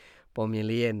ပုံမြင်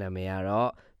လေးရဲ့နာမည်က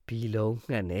တော့ဘီလုံး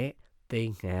ငှက်နဲ့သိ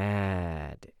န်းငှ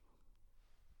က်တဲ့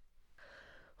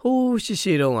ဟိုး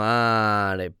ရှိတော့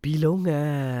တဲ့ဘီလုံးငှ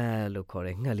က်လို့ခေါ်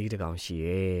တဲ့ငှက်လေးတစ်ကောင်ရှိ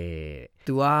ရဲ့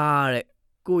သူကတဲ့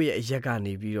ကိုယ့်ရဲ့အရက်က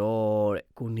နေပြီးတော့တဲ့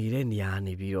ကိုနေတဲ့နေရာ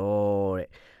နေပြီးတော့တဲ့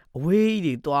အဝေး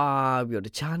ကြီးတွေတွားပြီးတော့တ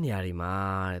ခြားနေရာတွေမှာ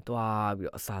တဲ့တွားပြီး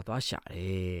တော့အစာသွားရှာတ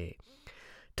ယ်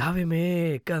ဒါပေမဲ့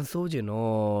ကန်ဆိုးကျင်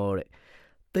တော့တဲ့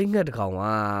သိန်းငှက်တစ်ကောင်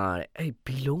တဲ့အဲ့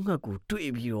ဘီလုံးငှက်ကို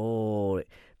တွေ့ပြီးတော့တဲ့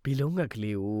ဘီလုံးငှက်က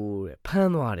လေးကိုတဲ့ဖ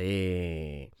မ်းသွားတ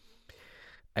ယ်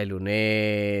အဲ့လိုနဲ့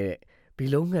ဘီ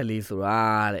လုံးငှက်လေးဆိုတာ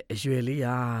တဲ့အရွယ်လေး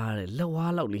တဲ့လက်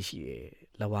ဝါးလောက်လေးရှိတယ်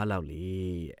လက်ဝါးလောက်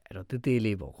လေးအဲ့တော့သေးသေး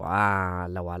လေးပေါ့ကွာ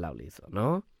လက်ဝါးလောက်လေးဆိုတော့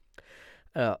နော်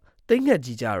အဲ့တော့သိန်းငှက်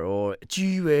ကြီးကြတော့အ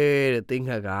ကြီးပဲတဲ့သိန်း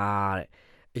ငှက်ကတဲ့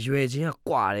အရွယ်ချင်းက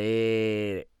ကွာတ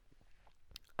ယ်တဲ့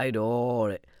အဲ့တော့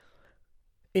တဲ့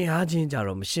အင်အားချင်းကြ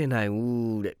တော့မရှင်နိုင်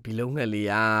ဘူးတဲ့ဘီလုံးငှက်လေး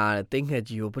တဲ့သိန်းငှက်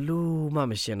ကြီးကိုဘလို့မှ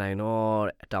မရှင်နိုင်တော့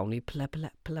တဲ့အတောင်လေးဖလက်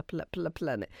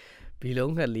နဲ့ဘီ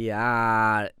လုံးငှက်လေး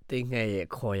တဲ့သိန်းငှက်ရဲ့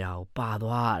ခေါ်ရာကိုပါ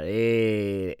သွားတ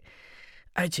ယ်တဲ့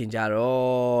အဲ့ချိန်ကြ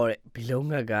တော့တဲ့ဘီလုံး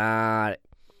ငှက်ကတဲ့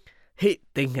ဟေ့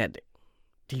သိန်းငှက်တဲ့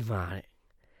ဒီမှာတဲ့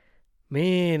မ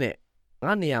င်းတဲ့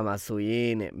ငါနေရာမှာဆိုရ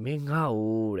င်တဲ့မင်းငါ့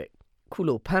ကိုတဲ့ခု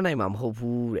လို့ဖမ်းနိုင်မှာမဟုတ်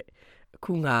ဘူးတဲ့အ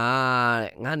ခုငါ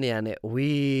တဲ့ငါနေရာနဲ့အ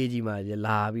ဝေးကြီးမှာ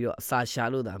လာပြီးတော့အစာရှာ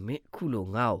လို့ဒါမင်းအခုလို့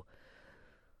ငါ့ကို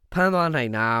ဖမ်းသွားနို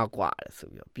င်တာကွာတဲ့ဆို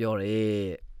ပြီးပြောတယ်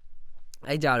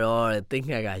အဲ့ကြတော့သိန်း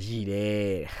ငှက်ကရည်တ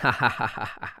ယ်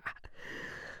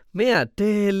မင်းက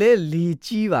တဲလဲလီ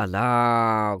ကြီးပါ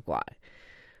လားကွာ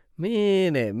မင်း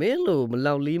နဲ့မင်းလို့မ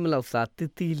လောက်လေးမလောက်စား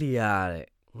တီးလေးရတဲ့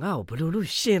ငါ့ကိုဘလို့လို့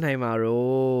ရှင်းနိုင်မှာ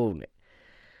တော့တဲ့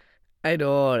အဲ့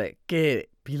တော့တဲ့ကဲ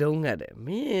ဘီလုံးငှက်တဲ့မ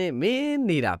င်း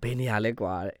နေတာဘယ်နေရာလဲ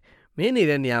ကွာတဲ့မင်းနေ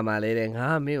တဲ့နေရာမှာလဲတဲ့ငါ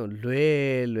မင်းကိုလွ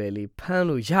ယ်လေးဖမ်း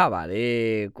လို့ရပါတ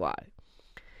ယ်ကွာ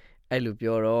အဲ့လို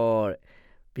ပြောတော့တဲ့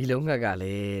ဘီလုံးငှက်ကလ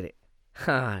ည်းတဲ့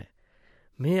ဟာ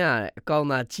မင်းကအကောင်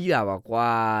သာကြီးတာပါကွာ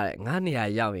တဲ့ငါနေရာ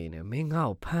ရောက်ရင်လည်းမင်းငါ့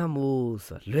ကိုဖမ်းဖို့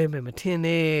ဆိုလွယ်မယ်မထင်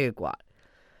နဲ့ကွာ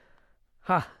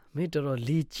ဟာမင်းတော်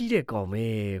လီကြီးတဲ့ကောင်ပဲ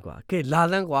ကွာကဲလာ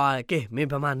လန်းကွာကဲမင်း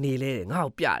ဘာမှနေလဲငါ့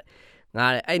ကိုပြတယ်ငါ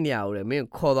တဲ့အဲ့နေရာကိုလည်းမင်း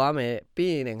ခေါ်သွားမယ်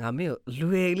ပြီးရင်လည်းငါမင်းကို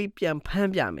လွယ်လေးပြန်ဖ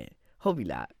မ်းပြမယ်ဟုတ်ပြီ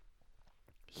လား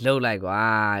လှုပ်လိုက်ကွာ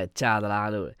ကြာသလား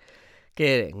လို့ကဲ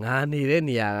ငါနေတဲ့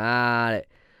နေရာကတဲ့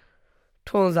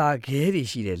ထွန်စာခဲတွေ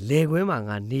ရှိတယ်လေခွင်းမှာ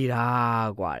ငါနေတာ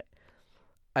ကွာတဲ့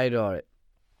အဲ့တော့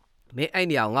မင်းအဲ့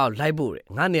နေရာကိုငါ့ကိုလိုက်ဖို့တဲ့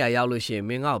ငါနေရာရောက်လို့ရှိရင်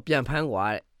မင်းငါ့ကိုပြန်ဖမ်းကွာ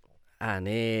တဲ့အဲ့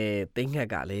နဲ့သိန်းငှက်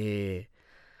ကလေ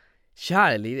ရ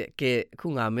တယ်လေတဲ့ကဲအခု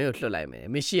ငါမင်းကိုလွှတ်လိုက်မယ်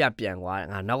မင်းရှိရပြန်ကွာတဲ့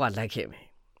ငါနောက်ကလိုက်ခဲ့မယ်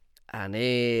အဲ့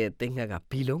နဲ့သိန်းငှက်က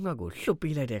ဘီလုံးငှက်ကိုလွှတ်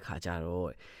ပေးလိုက်တဲ့ခါကျတော့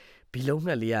ဘီလုံး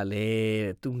ငှက်လေးကလည်း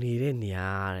သူနေတဲ့နေရာ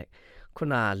တဲ့ခု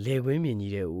နလေခွင်းမြင်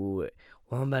ကြီးတဲ့ဦးတဲ့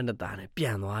ဝမ်းပန်းတသားနဲ့ပြ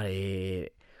န်သွားတယ်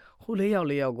တဲ့ဟိုလေးယောက်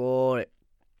ကိုတဲ့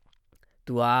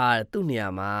သူကသူ့နေရာ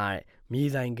မှာတဲ့မြေ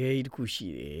ဆိုင်ခဲကြီးတစ်ခုရှိ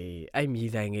တယ်အဲ့မြေ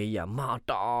ဆိုင်ခဲကြီးကမာ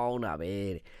တောင်းတာပဲ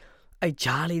တဲ့အဲ့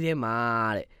ဂျားလေးထဲမှာ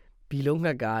တဲ့ဘီလုံးငှ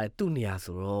က်ကသူ့နေရာ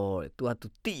ဆိုတော့တဲ့သူ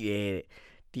တိတယ်တဲ့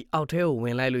ဒီအောက်ထဲကိုဝ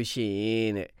င်လိုက်လို့ရှိရ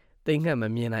င်တဲ့သိန်းငှက်မ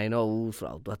မြင်နိုင်တော့ဘူး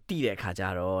ဆိုတော့သူတိတဲ့ခါကျ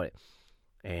တော့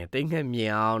တဲ့သိန်းငှက်မြ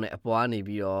င်အောင်တဲ့အပေါ်ကနေ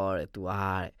ပြီးတော့တဲ့သူ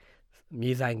တဲ့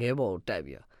မြေဆိုင်ခဲပေါ်ကိုတက်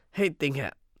ပြီးတော့ဟေးသိန်းငှ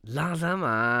က်လာစမ်း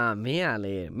မှာမင်းက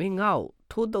လေမင်းငါ့ကို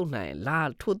ထိုးတုတ်နိုင်လာ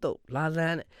ထိုးတုတ်လာစ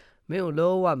မ်းတဲ့မင်းကို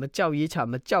လုံးဝမကြောက်ရေးချ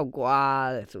မကြောက်ကွာ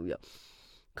တဲ့ဆိုပြီးတော့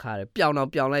ခါတယ်ပြောင်း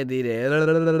လိုက်သေးတယ်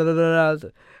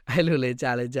အဲ့လိုလေ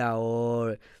ကြားဩ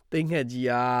သိန်းငှက်ကြီး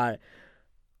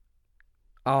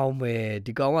အောင်မယ်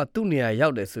ဒီကောင်ကသူ့နေရာရော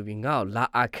က်တယ်ဆိုပြီးငါ့ကိုလာ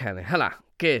အခန့်တယ်ဟဟလား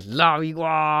ကဲလာပြီ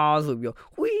ကွာဆိုပြီး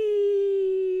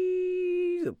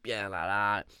ဝီးဆိုပြန်လာတာ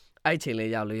အဲ့ချိန်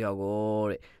လေးရောက်လို့ကို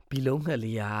တဲ့ဘီလုံးငှက်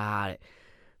လေးတဲ့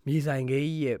မြေဆိုင်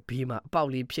ကြီးရဲ့ဘေးမှာအပေါက်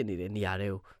လေးဖြစ်နေတဲ့နေရာတွေ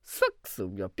ကိုဆက်ဆို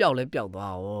ပြီးတော့ပျောက်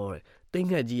သွားတဲ့သိန်း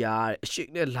ငှက်ကြီးတဲ့အရှိ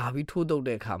န်နဲ့လာပြီးထိုးတုတ်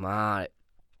တဲ့ခါမှာတဲ့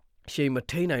အရှိန်မ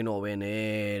ထိန်နိုင်တော့ပဲနဲ့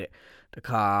တဲ့တ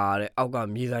ခါတဲ့အောက်က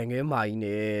မြေဆိုင်ခဲမာကြီး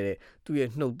နဲ့တဲ့သူ့ရဲ့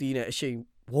နှုတ်သီးနဲ့အရှိန်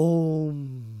ဝုန်း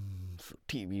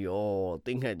ထိပြီးတော့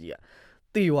သိန်းငှက်ကြီး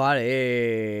တေသွားတယ်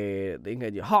သိန်းငှ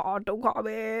က်ကြီးဟာဒုက္ခ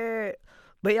ပဲ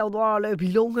ဘယ်ရောက်သွားလဲဘီ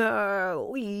လုံးငှက်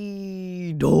ဝီ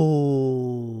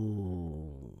ဒို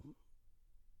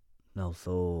နောက်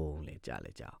ဆုံးလေ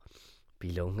ကြာဘီ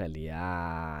လုံးငှက်လေး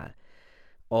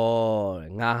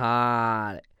ငါဟာ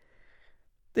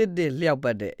တဲ့လျှောက်ပ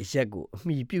တ်တဲ့အရက်ကိုအ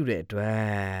မိပြုတ်တဲ့အတွ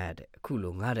က်တဲ့အခု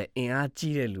လိုငါတဲ့အင်အား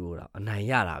ကြီးတဲ့လူတော့အနိုင်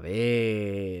ရတာပဲ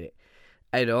တဲ့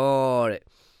အဲ့တော့တဲ့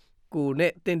ကို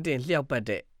နဲ့တင့်လျှောက်ပတ်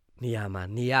တဲ့နေရာမှာ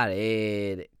နေရတ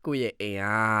ယ်တဲ့ကိုရဲ့အင်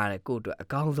အားတဲ့ကိုအတွက်အ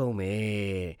ကောင်းဆုံးပဲ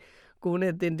ကို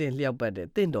နဲ့တင့်လျှောက်ပတ်တဲ့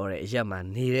တင့်တော်တဲ့အရက်မှာ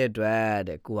နေတဲ့အတွက်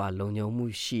တဲ့ကိုကလုံခြုံမှု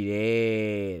ရှိတ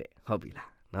ယ်တဲ့ဟုတ်ပြီ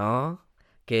လားနော်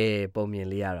ကဲပုံမြင်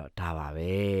လေးကတော့ဒါပါ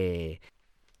ပဲ